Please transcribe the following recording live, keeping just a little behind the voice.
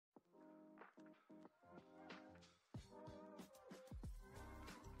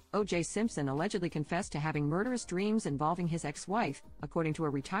O.J. Simpson allegedly confessed to having murderous dreams involving his ex-wife, according to a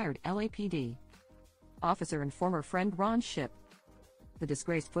retired LAPD officer and former friend Ron Shipp. The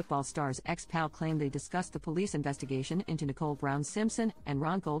disgraced football star's ex-pal claimed they discussed the police investigation into Nicole Brown Simpson and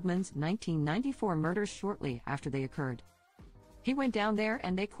Ron Goldman's 1994 murders shortly after they occurred. He went down there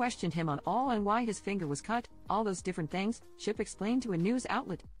and they questioned him on all and why his finger was cut, all those different things, Shipp explained to a news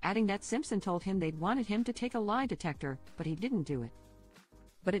outlet, adding that Simpson told him they'd wanted him to take a lie detector, but he didn't do it.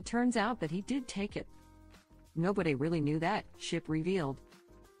 But it turns out that he did take it. Nobody really knew that, Shipp revealed.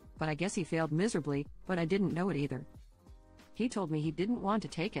 But I guess he failed miserably, but I didn't know it either. He told me he didn't want to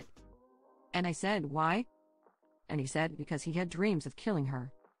take it. And I said, why? And he said, because he had dreams of killing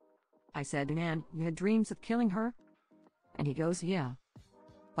her. I said, man, you had dreams of killing her? And he goes, yeah.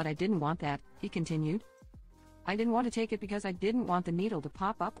 But I didn't want that, he continued. I didn't want to take it because I didn't want the needle to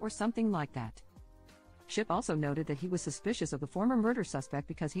pop up or something like that. Shipp also noted that he was suspicious of the former murder suspect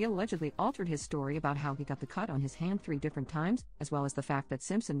because he allegedly altered his story about how he got the cut on his hand 3 different times, as well as the fact that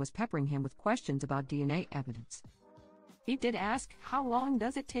Simpson was peppering him with questions about DNA evidence. He did ask, how long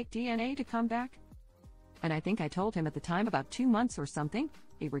does it take DNA to come back? And I think I told him at the time about 2 months or something,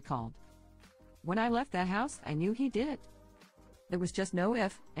 he recalled. When I left that house, I knew he did it. There was just no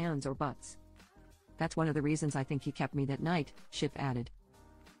ifs, ands, or buts. That's one of the reasons I think he kept me that night, Shipp added.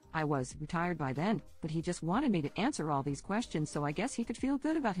 I was retired by then, but he just wanted me to answer all these questions so I guess he could feel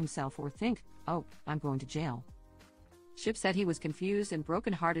good about himself or think, oh, I'm going to jail. Shipp said he was confused and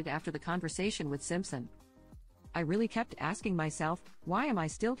brokenhearted after the conversation with Simpson. I really kept asking myself, why am I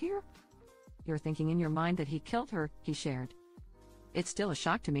still here? You're thinking in your mind that he killed her, he shared. It's still a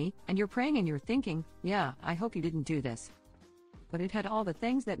shock to me, and you're praying and you're thinking, yeah, I hope you didn't do this. But it had all the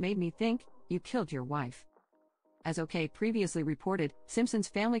things that made me think, you killed your wife. As OK previously reported, Simpson's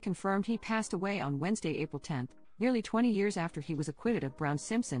family confirmed he passed away on Wednesday, April 10, nearly 20 years after he was acquitted of Brown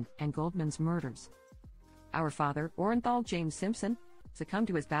Simpson and Goldman's murders. Our father, Orenthal James Simpson, succumbed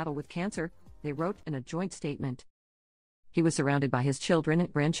to his battle with cancer, they wrote in a joint statement. He was surrounded by his children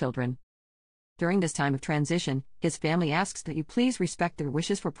and grandchildren. During this time of transition, his family asks that you please respect their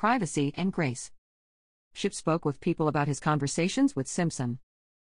wishes for privacy and grace. Shipp spoke with people about his conversations with Simpson.